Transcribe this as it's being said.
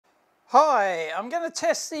Hi, I'm going to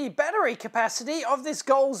test the battery capacity of this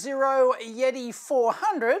Goal Zero Yeti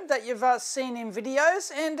 400 that you've seen in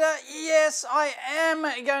videos, and yes, I am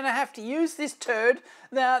going to have to use this turd,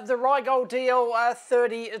 the Rygold Deal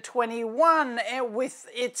 3021, with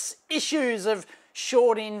its issues of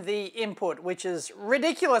shorting the input, which is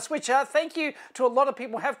ridiculous, which thank you to a lot of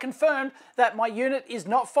people have confirmed that my unit is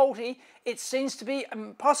not faulty. It seems to be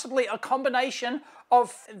possibly a combination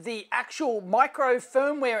of the actual micro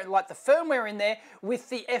firmware, like the firmware in there, with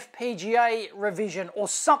the FPGA revision or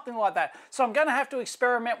something like that. So I'm going to have to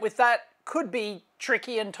experiment with that. Could be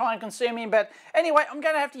tricky and time consuming, but anyway, I'm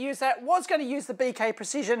going to have to use that. Was going to use the BK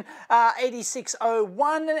Precision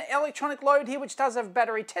 8601 electronic load here, which does have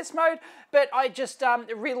battery test mode, but I just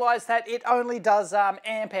realized that it only does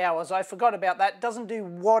amp hours. I forgot about that. It doesn't do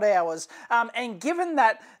watt hours. And given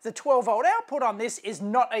that the 12 volt output on this is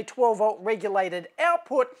not a 12 volt regulated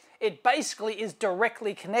output, it basically is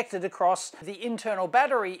directly connected across the internal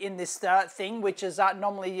battery in this thing, which is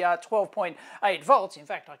normally 12.8 volts. In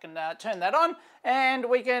fact, I can turn that on and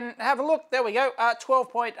we can have a look. There we go,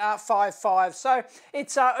 12.55. So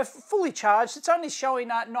it's fully charged. It's only showing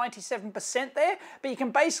 97% there, but you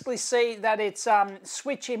can basically see that it's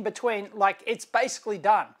switching between, like, it's basically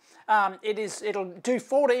done. It'll do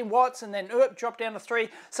 14 watts and then drop down to 3.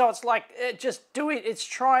 So it's like, it's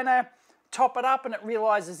trying to top it up and it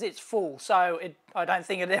realizes it's full. So I don't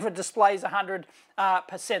think it ever displays 100%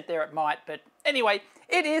 there. It might, but anyway,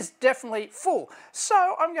 it is definitely full.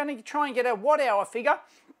 So I'm going to try and get a watt hour figure.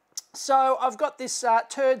 So I've got this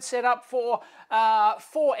turd set up for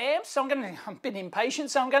 4 amps. So I'm a bit impatient.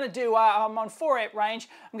 So I'm going to do, I'm on 4 amp range.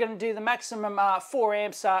 I'm going to do the maximum 4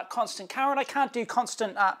 amps constant current. I can't do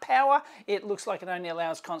constant power. It looks like it only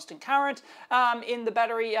allows constant current. In the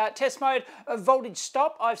battery test mode, voltage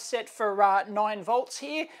stop I've set for 9 volts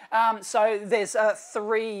here. So there's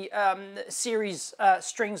 3 series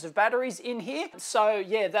strings of batteries in here. So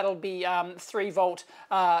yeah, that'll be 3 volt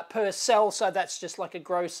per cell. So that's just like a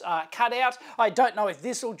gross cutout. I don't know if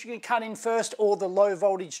this will cut in first or the low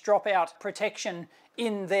voltage dropout protection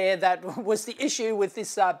in there that was the issue with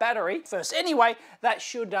this battery first. Anyway, that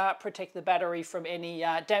should protect the battery from any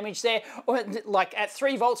damage there. Or, like at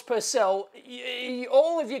 3 volts per cell,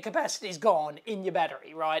 all of your capacity is gone in your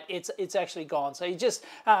battery, right? It's actually gone. So you're just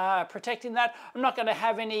protecting that. I'm not going to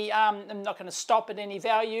have any, I'm not going to stop at any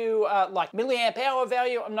value, like milliamp hour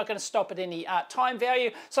value. I'm not going to stop at any time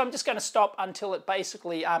value. So I'm just going to stop until it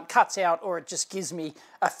basically cuts out, or it just gives me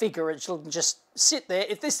a figure. It'll just sit there.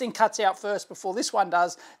 If this thing cuts out first before this one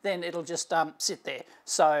does, then it'll just sit there.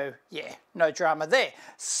 So yeah, no drama there.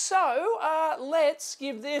 So let's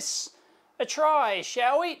give this a try,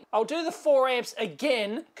 shall we? I'll do the 4 amps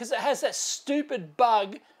again because it has that stupid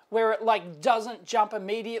bug where it like doesn't jump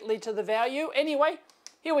immediately to the value. Anyway,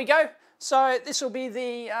 here we go. So this will be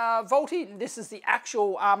the voltage. This is the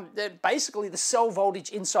actual, basically the cell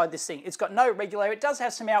voltage inside this thing. It's got no regulator. It does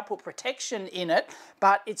have some output protection in it,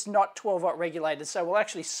 but it's not 12 volt regulated. So we'll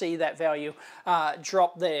actually see that value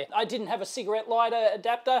drop there. I didn't have a cigarette lighter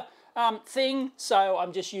adapter thing, so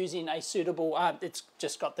I'm just using a suitable, it's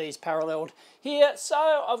just got these paralleled here. So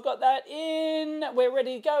I've got that in, we're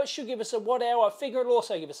ready to go. It should give us a watt hour figure. It'll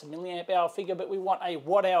also give us a milliamp hour figure, but we want a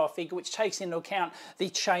watt hour figure, which takes into account the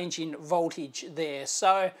change in voltage there.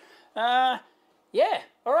 So yeah,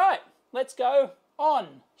 all right, let's go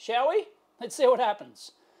on, shall we? Let's see what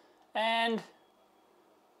happens. And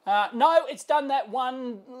no, it's done that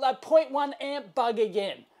 0.1 amp bug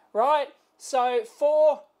again, right? So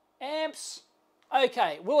 4 amps.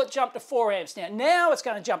 Okay, will it jump to 4 amps now? Now it's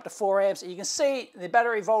going to jump to 4 amps. You can see the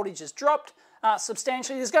battery voltage has dropped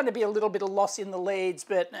substantially. There's going to be a little bit of loss in the leads,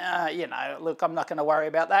 but you know, look, I'm not going to worry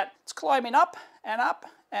about that. It's climbing up and up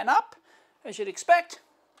and up, as you'd expect.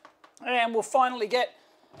 And we'll finally get,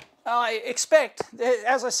 I expect,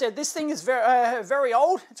 as I said, this thing is very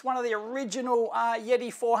old. It's one of the original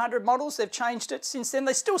Yeti 400 models. They've changed it since then.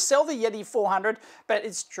 They still sell the Yeti 400, but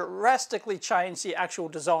it's drastically changed the actual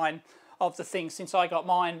design of the thing since I got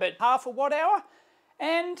mine. But half a watt hour,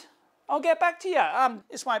 and I'll get back to you.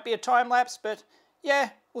 This won't be a time lapse, but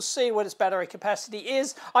yeah, we'll see what its battery capacity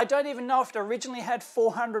is. I don't even know if it originally had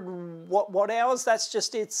 400 watt hours. That's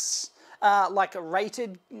just its like a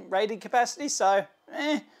rated capacity. So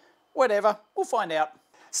whatever, we'll find out.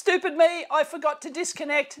 Stupid me, I forgot to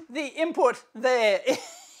disconnect the input there.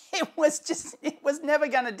 It was never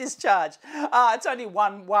going to discharge. It's only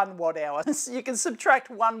 1 watt hour. So you can subtract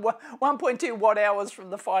 1.2 watt hours from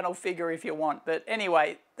the final figure if you want. But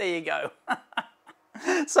anyway, there you go.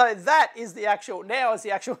 So that is the actual,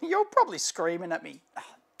 you're probably screaming at me. Oh,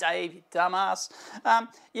 Dave, you dumbass.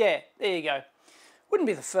 Yeah, there you go. Wouldn't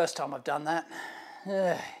be the first time I've done that.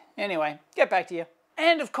 Anyway, get back to you.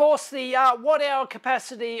 And of course, the watt-hour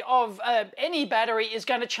capacity of any battery is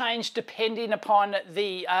going to change depending upon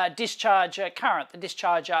the discharge current, the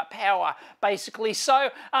discharge power, basically. So,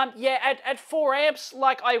 yeah, at 4 amps,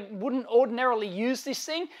 like I wouldn't ordinarily use this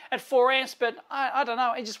thing at 4 amps, but I don't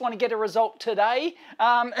know, I just want to get a result today.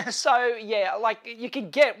 So, yeah, like you can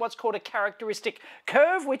get what's called a characteristic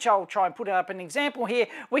curve, which I'll try and put up an example here,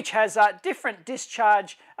 which has different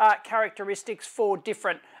discharge characteristics for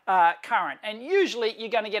different current, and usually you're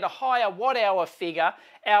going to get a higher watt-hour figure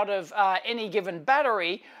out of any given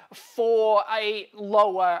battery for a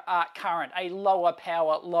lower current, a lower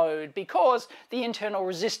power load, because the internal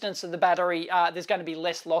resistance of the battery, there's going to be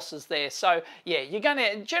less losses there. So yeah, you're going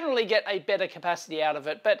to generally get a better capacity out of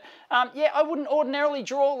it. But yeah, I wouldn't ordinarily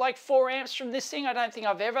draw like 4 amps from this thing. I don't think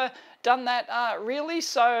I've ever done that really.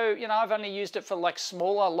 So, you know, I've only used it for like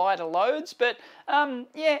smaller, lighter loads. But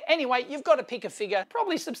yeah, anyway, you've got to pick a figure.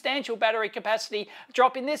 Probably substantial battery capacity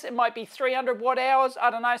drop in this. It might be 300 watt hours.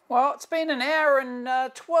 I don't know. Well, it's been an hour and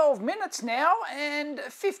 12 minutes now and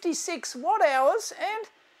 56 watt hours, and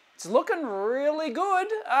it's looking really good,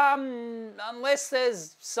 unless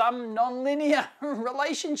there's some non-linear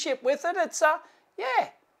relationship with it. It's, yeah,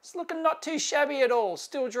 it's looking not too shabby at all.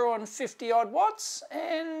 Still drawing 50 odd watts,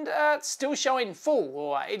 and it's still showing full,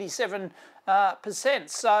 or 87%,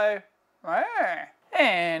 so,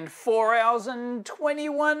 and 4 hours and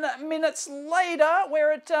 21 minutes later,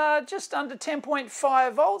 we're at just under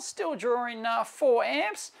 10.5 volts, still drawing 4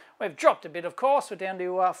 amps. We've dropped a bit, of course. We're down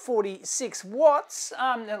to 46 watts,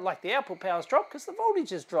 like the output power's dropped because the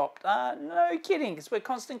voltage has dropped. No kidding, because we're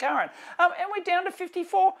constant current. And we're down to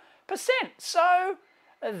 54%. So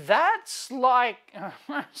that's like,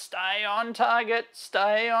 stay on target,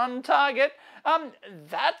 stay on target.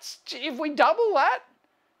 That's, if we double that,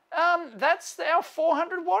 that's our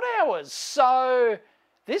 400 watt hours. So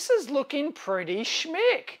this is looking pretty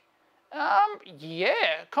schmick.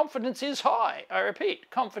 Yeah, confidence is high. I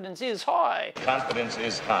repeat, confidence is high. Confidence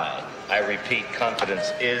is high. I repeat,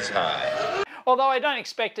 confidence is high. Although I don't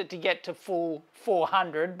expect it to get to full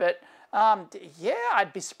 400, but yeah,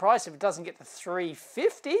 I'd be surprised if it doesn't get to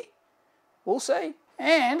 350. We'll see.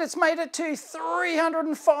 And it's made it to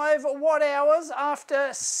 305 watt hours after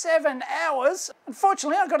 7 hours.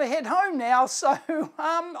 Unfortunately, I've got to head home now, so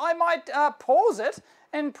I might pause it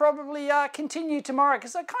and probably continue tomorrow,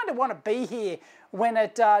 because I kind of want to be here when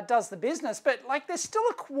it does the business, but like there's still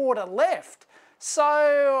a quarter left.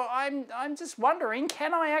 So I'm just wondering,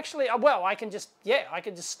 can I actually, well, I can just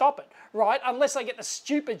stop it, right? Unless I get the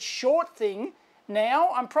stupid short thing now,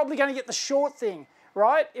 I'm probably going to get the short thing,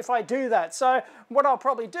 right? If I do that. So what I'll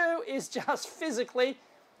probably do is just physically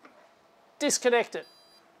disconnect it.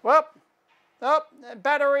 Well, oh,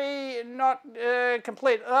 battery not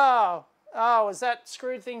complete. Oh, has that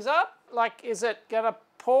screwed things up? Like, is it gonna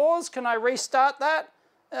pause? Can I restart that?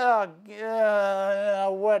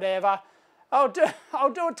 Whatever. I'll do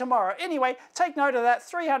it tomorrow. Anyway, take note of that,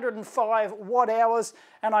 305 watt hours,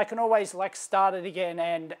 and I can always like start it again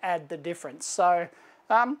and add the difference. So,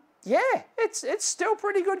 yeah, it's still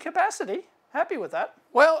pretty good capacity. Happy with that.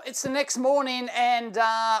 Well, it's the next morning, and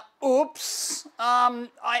oops,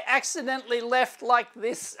 I accidentally left like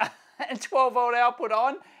this 12 volt output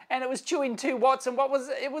on, and it was chewing 2 watts, and what was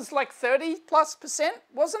it? It was like 30+%,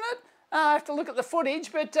 wasn't it? I have to look at the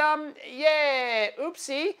footage, but yeah,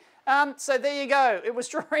 oopsie. So there you go. It was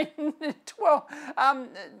drawing 12,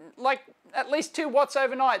 like at least 2 watts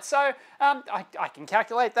overnight. So I can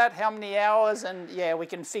calculate that, how many hours, and yeah, we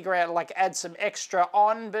can figure out, like add some extra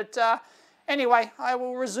on. But anyway, I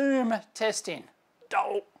will resume testing.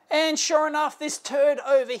 And sure enough, this turd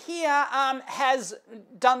over here has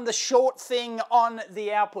done the short thing on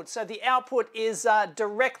the output. So the output is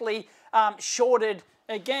directly shorted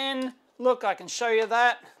again. Look, I can show you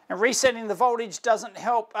that. And resetting the voltage doesn't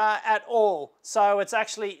help at all. So it's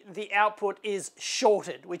actually, the output is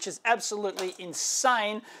shorted, which is absolutely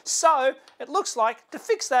insane. So it looks like to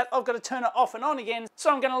fix that, I've got to turn it off and on again.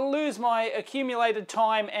 So I'm going to lose my accumulated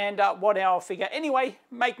time and watt hour figure. Anyway,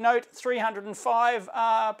 make note,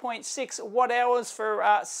 305.6 watt hours for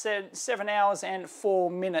 7 hours and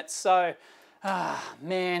 4 minutes. So,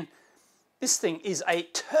 man, this thing is a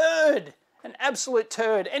turd. An absolute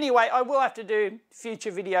turd. Anyway, I will have to do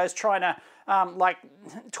future videos trying to like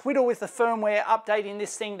twiddle with the firmware, updating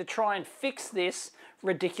this thing to try and fix this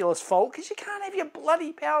ridiculous fault, because you can't have your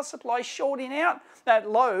bloody power supply shorting out that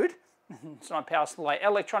load. It's not power supply,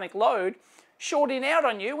 electronic load shorting out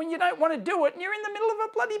on you when you don't want to do it and you're in the middle of a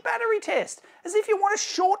bloody battery test. As if you want a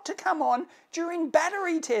short to come on during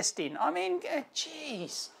battery testing. I mean,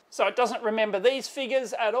 geez. So it doesn't remember these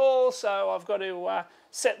figures at all, so I've got to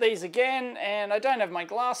set these again, and I don't have my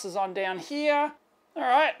glasses on down here. All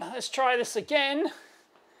right, let's try this again.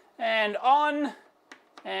 And on,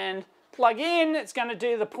 and plug in. It's going to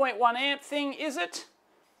do the 0.1 amp thing, is it?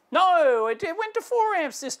 No, it went to 4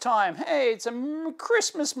 amps this time. Hey, it's a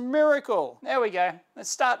Christmas miracle. There we go. Let's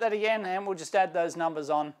start that again, and we'll just add those numbers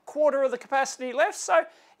on. Quarter of the capacity left, so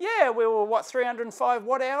yeah, we were, what, 305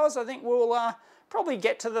 watt hours? I think we'll probably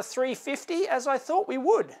get to the 350 as I thought we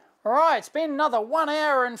would. All right, it's been another 1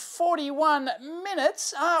 hour and 41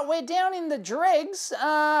 minutes. We're down in the dregs.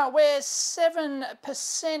 We're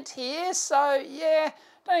 7% here, so yeah,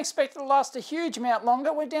 don't expect it to last a huge amount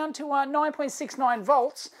longer. We're down to 9.69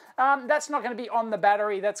 volts. That's not going to be on the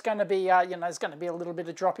battery. That's going to be, you know, there's going to be a little bit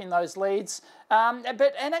of drop in those leads.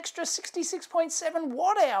 But an extra 66.7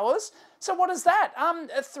 watt hours. So what is that?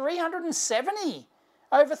 370,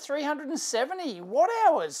 over 370 watt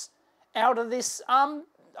hours out of this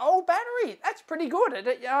old battery. That's pretty good.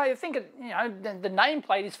 I think you know, the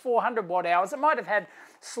nameplate is 400 watt hours. It might have had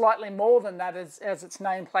slightly more than that as its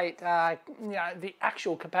nameplate, you know, the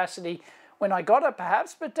actual capacity when I got it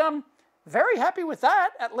perhaps, but very happy with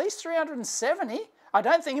that. At least 370. I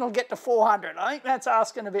don't think it'll get to 400. I think that's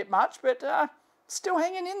asking a bit much, but still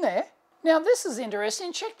hanging in there. Now this is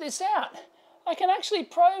interesting. Check this out. I can actually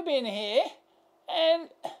probe in here, and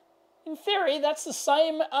in theory, that's the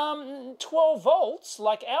same 12 volts,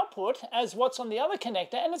 like output, as what's on the other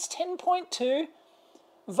connector, and it's 10.2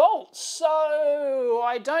 volts. So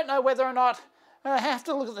I don't know whether or not, I have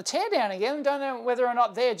to look at the teardown again, don't know whether or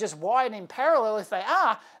not they're just wired in parallel. If they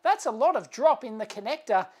are, that's a lot of drop in the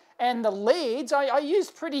connector and the leads. I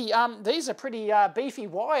used pretty, these are pretty beefy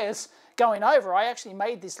wires going over. I actually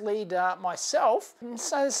made this lead myself,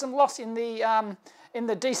 so there's some loss in the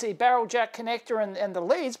DC barrel jack connector and the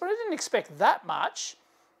leads, but I didn't expect that much.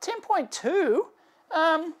 10.2,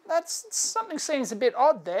 that's something seems a bit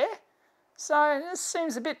odd there. So this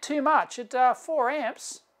seems a bit too much at 4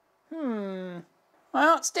 amps.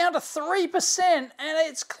 Well, it's down to 3% and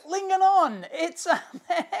it's clinging on. It's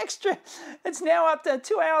extra, it's now up to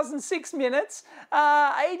 2 hours and 6 minutes,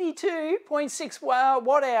 82.6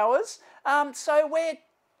 watt hours. So we're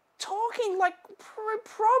talking like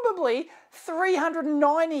probably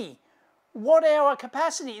 390 watt hour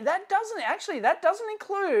capacity. That doesn't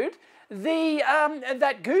include the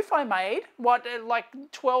that goof I made, what, like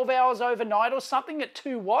 12 hours overnight or something at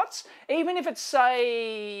 2 watts. Even if it's,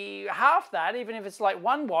 say, half that, even if it's like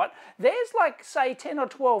 1 watt, there's like, say, 10 or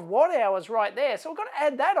 12 watt hours right there. So we've got to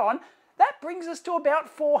add that on. That brings us to about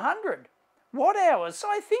 400 watt hours. So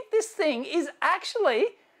I think this thing is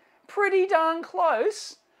actually pretty darn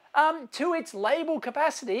close to its label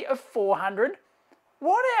capacity of 400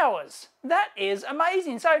 watt hours. That is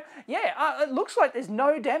amazing. So yeah, it looks like there's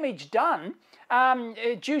no damage done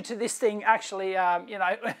due to this thing actually, you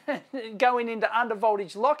know, going into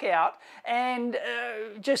undervoltage lockout, and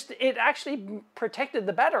just it actually protected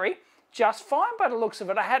the battery just fine by the looks of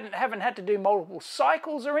it. I haven't had to do multiple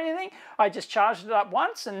cycles or anything. I just charged it up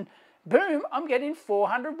once and boom, I'm getting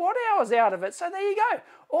 400 watt hours out of it. So there you go.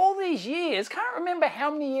 All these years, can't remember how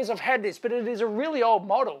many years I've had this, but it is a really old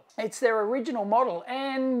model. It's their original model,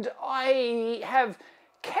 and I have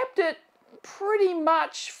kept it pretty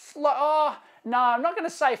much, no, I'm not going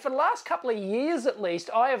to say, for the last couple of years at least,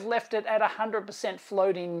 I have left it at 100%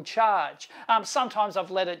 floating charge. Sometimes I've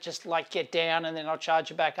let it just like get down and then I'll charge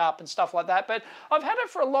it back up and stuff like that, but I've had it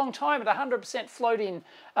for a long time at 100% floating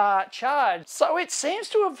charge. So it seems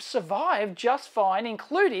to have survived just fine,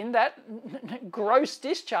 including that gross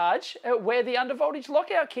discharge where the undervoltage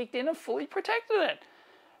lockout kicked in and fully protected it.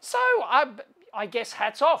 So I guess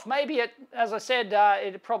hats off. Maybe it, as I said,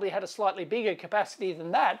 it probably had a slightly bigger capacity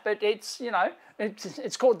than that, but it's, you know,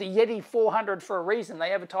 it's called the Yeti 400 for a reason.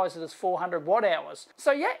 They advertise it as 400 watt hours.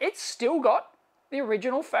 So yeah, it's still got the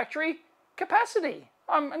original factory capacity.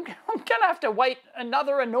 I'm going to have to wait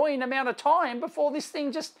another annoying amount of time before this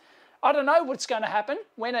thing just, I don't know what's going to happen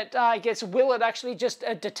when it will it actually just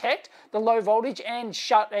detect the low voltage and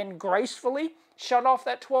shut and gracefully shut off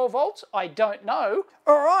that 12 volts? I don't know.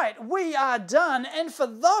 All right, we are done. And for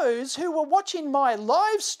those who were watching my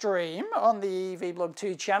live stream on the EVblog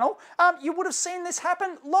 2 channel, you would have seen this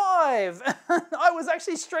happen live. I was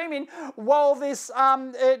actually streaming while this,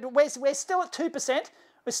 we're still at 2%.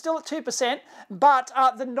 We're still at 2%, but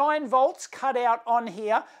the 9 volts cut out on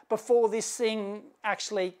here before this thing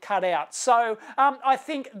actually cut out. So I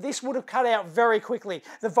think this would have cut out very quickly.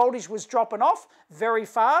 The voltage was dropping off very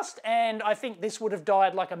fast, and I think this would have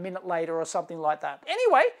died like a minute later or something like that.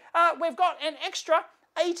 Anyway, we've got an extra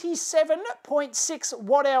 87.6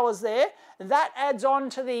 watt hours there. That adds on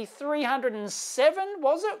to the 307,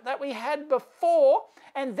 was it, that we had before.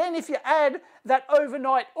 And then if you add that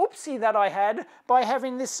overnight oopsie that I had by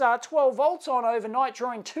having this 12 volts on overnight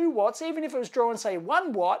drawing 2 watts, even if it was drawing, say,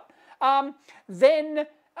 1 watt, then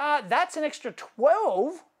that's an extra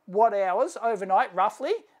 12 watt hours overnight,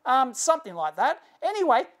 roughly, something like that.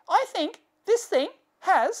 Anyway, I think this thing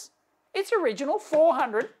has its original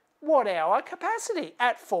 400 watt hour capacity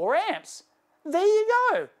at 4 amps. There you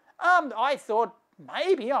go. I thought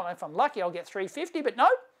maybe, if I'm lucky, I'll get 350, but no,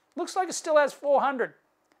 looks like it still has 400.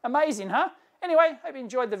 Amazing, huh? Anyway, hope you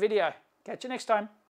enjoyed the video. Catch you next time.